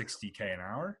that's 60K an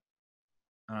hour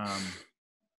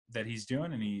that he's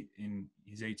doing, and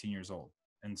he's 18 years old.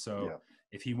 And so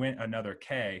if he went another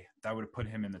K, that would have put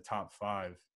him in the top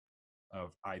 5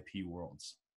 of IP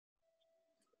worlds.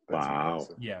 Wow.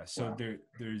 Yeah. So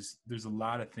there's a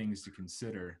lot of things to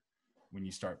consider when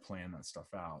you start playing that stuff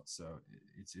out. So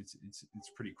it's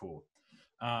pretty cool.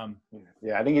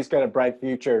 Yeah, I think he's got a bright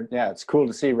future. Yeah, it's cool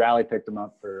to see Rally picked him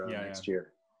up for next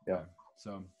year. Yeah.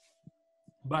 So,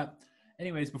 but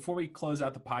anyways, before we close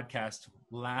out the podcast,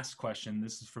 last question.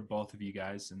 This is for both of you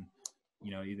guys, and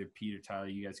either Pete or Tyler,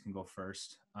 you guys can go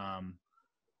first.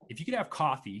 If you could have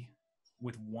coffee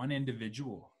with one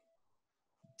individual,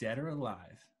 dead or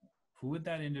alive, who would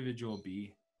that individual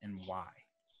be and why?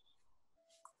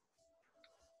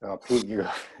 Oh, Pete, you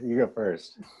go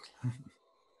first.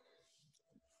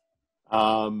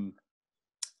 Oh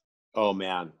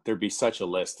man, there'd be such a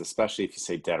list, especially if you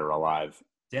say dead or alive.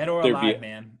 Dead or alive,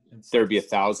 man. There'd be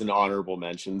 1,000 honorable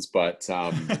mentions, but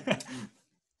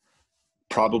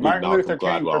probably Martin Malcolm Luther King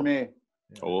Gladwell. for me.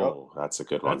 Oh, that's a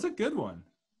good one. That's a good one.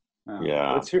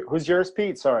 Yeah. Who's yours,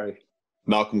 Pete? Sorry.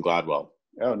 Malcolm Gladwell.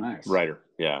 Oh, nice. Writer.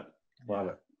 Yeah. Love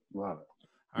it. Right,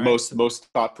 most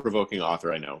thought-provoking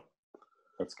author I know.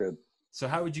 That's good. So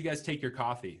how would you guys take your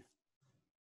coffee?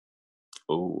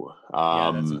 Oh,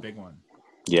 yeah, that's a big one.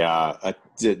 Yeah,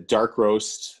 a dark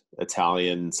roast,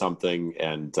 Italian something,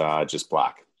 and just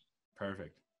black.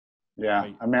 Perfect. Yeah,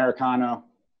 Americano.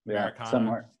 Americano. Yeah,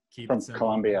 somewhere from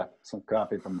Colombia. Some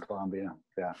coffee from Colombia.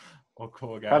 Yeah. Well,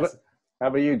 cool, guys. How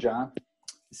about you, John?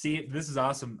 See, this is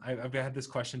awesome. I've had this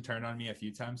question turned on me a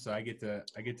few times, so I get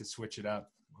to switch it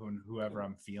up whoever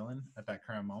I'm feeling at that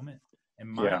current moment. And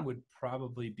mine would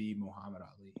probably be Muhammad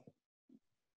Ali.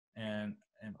 And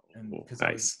because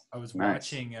I was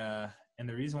watching, and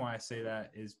the reason why I say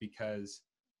that is because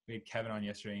we had Kevin on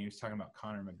yesterday, and he was talking about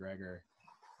Conor McGregor,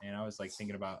 and I was like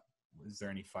thinking about, is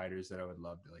there any fighters that I would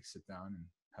love to like sit down and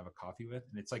have a coffee with?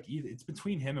 And it's like it's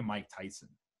between him and Mike Tyson.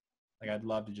 Like I'd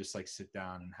love to just like sit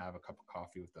down and have a cup of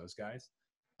coffee with those guys.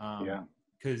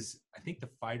 Because I think the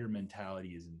fighter mentality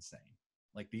is insane.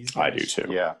 Like these guys, I do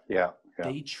too. Yeah.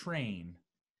 They train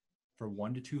for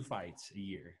 1 to 2 fights a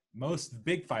year. Most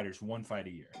big fighters, 1 fight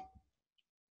a year,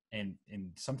 and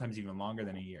sometimes even longer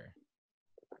than a year.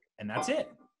 And that's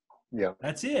it. Yeah,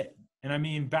 that's it. And I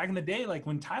mean, back in the day, like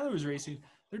when Tyler was racing,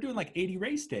 they're doing like 80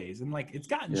 race days, and like it's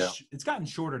gotten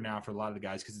shorter now for a lot of the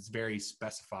guys because it's very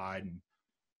specified.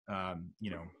 And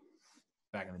you know,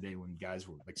 back in the day when guys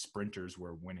were like sprinters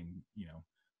were winning, you know,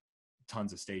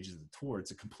 tons of stages of the tour,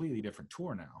 it's a completely different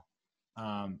tour now.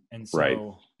 And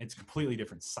so it's completely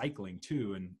different cycling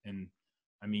too. And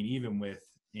I mean, even with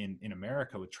in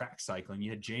America with track cycling, you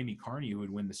had Jamie Carney who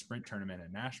would win the sprint tournament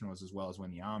at nationals as well as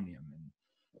win the Omnium.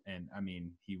 And I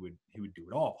mean, he would do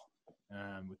it all.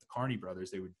 With the Carney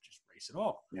brothers, they would just race it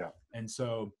all. Yeah. And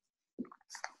so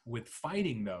with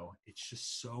fighting though, it's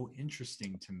just so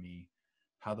interesting to me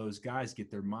how those guys get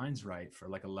their minds right for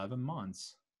like 11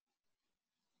 months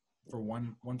for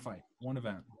one fight, one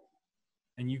event.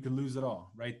 And you could lose it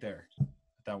all right there at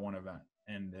that one event.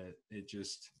 And it's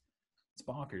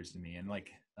bonkers to me. And like,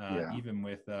 even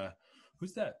with,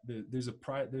 who's that? There's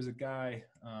a guy,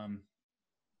 I'm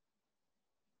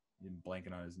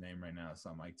blanking on his name right now. It's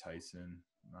not Mike Tyson,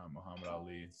 not Muhammad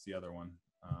Ali. It's the other one.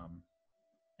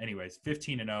 Anyways,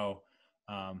 15-0.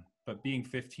 But being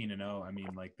 15-0, I mean,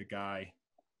 like the guy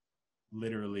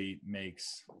literally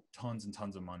makes tons and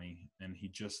tons of money, and he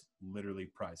just literally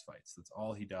prize fights. That's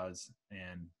all he does,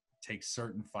 and takes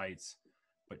certain fights,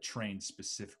 but trains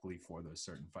specifically for those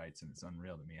certain fights. And it's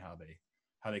unreal to me how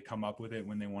they come up with it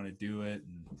when they want to do it.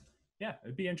 And yeah,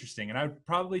 it'd be interesting. And I would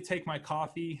probably take my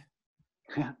coffee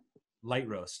light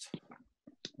roast.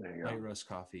 There you go. Light roast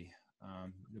coffee.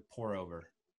 The pour over.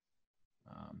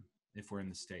 If we're in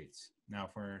the States. Now,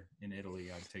 if we're in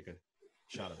Italy, I'd take a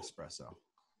shot of espresso.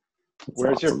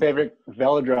 Where's your favorite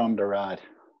velodrome to ride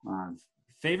on?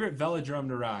 Favorite velodrome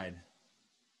to ride?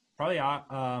 Probably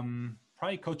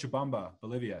Cochabamba,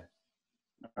 Bolivia.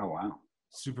 Oh, wow.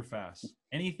 Super fast.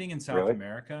 Anything in South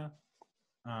America.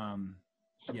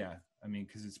 Yeah. I mean,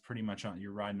 because it's pretty much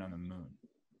you're riding on the moon.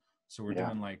 So we're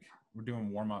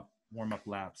doing warm up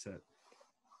laps at,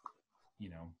 you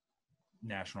know,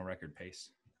 national record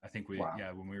pace. I think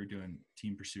when we were doing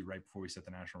team pursuit right before we set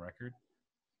the national record,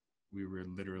 we were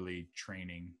literally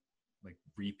training like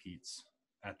repeats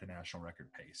at the national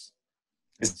record pace.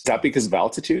 Is that because of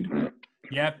altitude?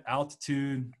 Yep,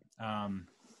 altitude,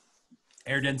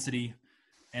 air density,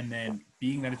 and then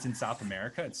being that it's in South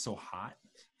America, it's so hot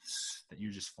that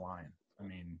you're just flying. I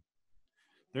mean,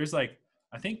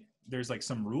 I think there's like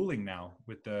some ruling now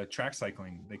with the track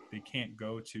cycling. Like they can't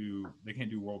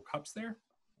do World Cups there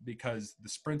because the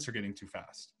sprints are getting too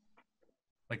fast.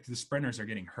 Like the sprinters are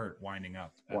getting hurt winding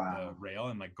up at the rail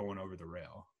and like going over the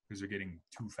rail because they're getting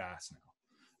too fast now.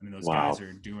 I mean, those guys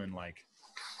are doing like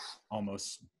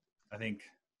almost, I think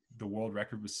the world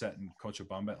record was set in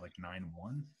Cochabamba at like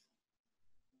 9:1,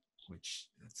 which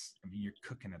you're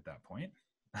cooking at that point.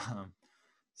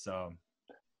 So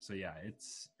yeah,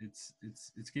 it's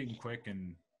getting quick,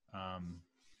 and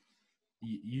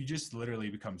you just literally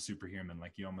become superhuman.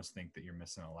 Like you almost think that you're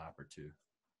missing a lap or two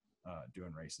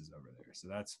doing races over there. So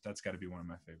that's got to be one of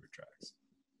my favorite tracks.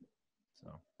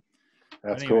 So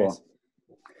that's cool.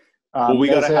 Well, we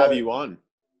got to have you on.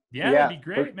 Yeah, that'd be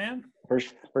great, man.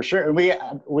 For sure. And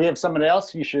we have someone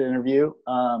else you should interview.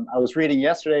 I was reading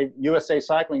yesterday, USA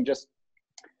Cycling just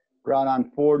brought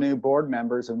on 4 new board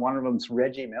members, and one of them's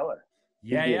Reggie Miller.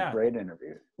 He'd be a great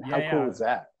interview. How cool is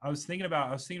that? I was thinking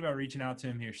about reaching out to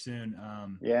him here soon.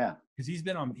 Because he's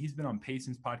been on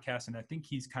Payson's podcast, and I think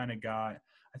he's kind of got.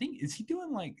 Is he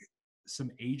doing like some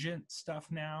agent stuff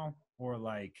now, or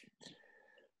like?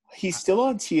 He's still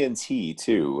on TNT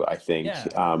too, I think. Yeah.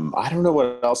 I don't know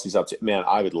what else he's up to. Man,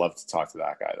 I would love to talk to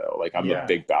that guy though. Like I'm a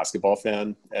big basketball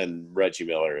fan, and Reggie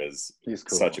Miller is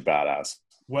such a badass.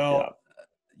 Well,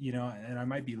 you know, and I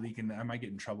might be leaking. I might get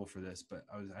in trouble for this, but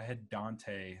I had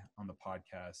Dante on the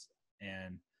podcast,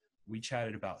 and we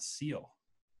chatted about Seal,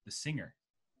 the singer.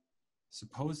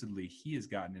 Supposedly, he has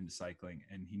gotten into cycling,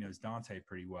 and he knows Dante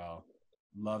pretty well.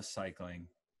 Loves cycling.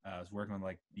 I was working with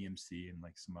like BMC and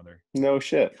like some other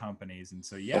companies, and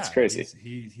so that's crazy.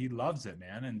 He loves it,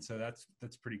 man, and so that's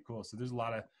pretty cool. So there's a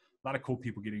lot of cool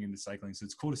people getting into cycling. So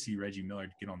it's cool to see Reggie Miller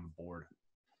get on the board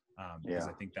because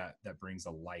I think that brings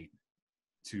a light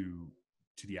to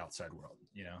the outside world,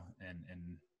 you know, and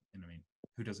I mean,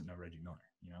 who doesn't know Reggie Miller,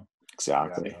 you know?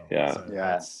 Exactly.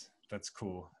 That's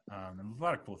cool. And a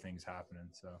lot of cool things happening.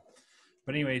 So.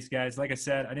 But anyways, guys, like I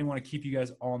said, I didn't want to keep you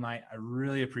guys all night. I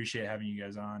really appreciate having you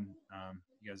guys on.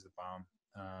 You guys are the bomb.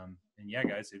 And yeah,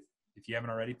 guys, if you haven't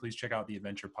already, please check out the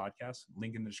Adventure Podcast.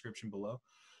 Link in the description below,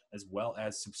 as well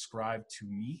as subscribe to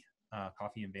me,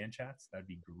 Coffee and Van Chats. That'd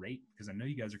be great because I know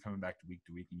you guys are coming back to week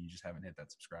and you just haven't hit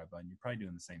that subscribe button. You're probably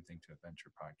doing the same thing to Adventure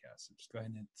Podcast. So just go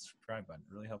ahead and hit the subscribe button.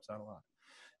 It really helps out a lot.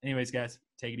 Anyways, guys,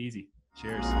 take it easy.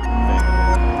 Cheers.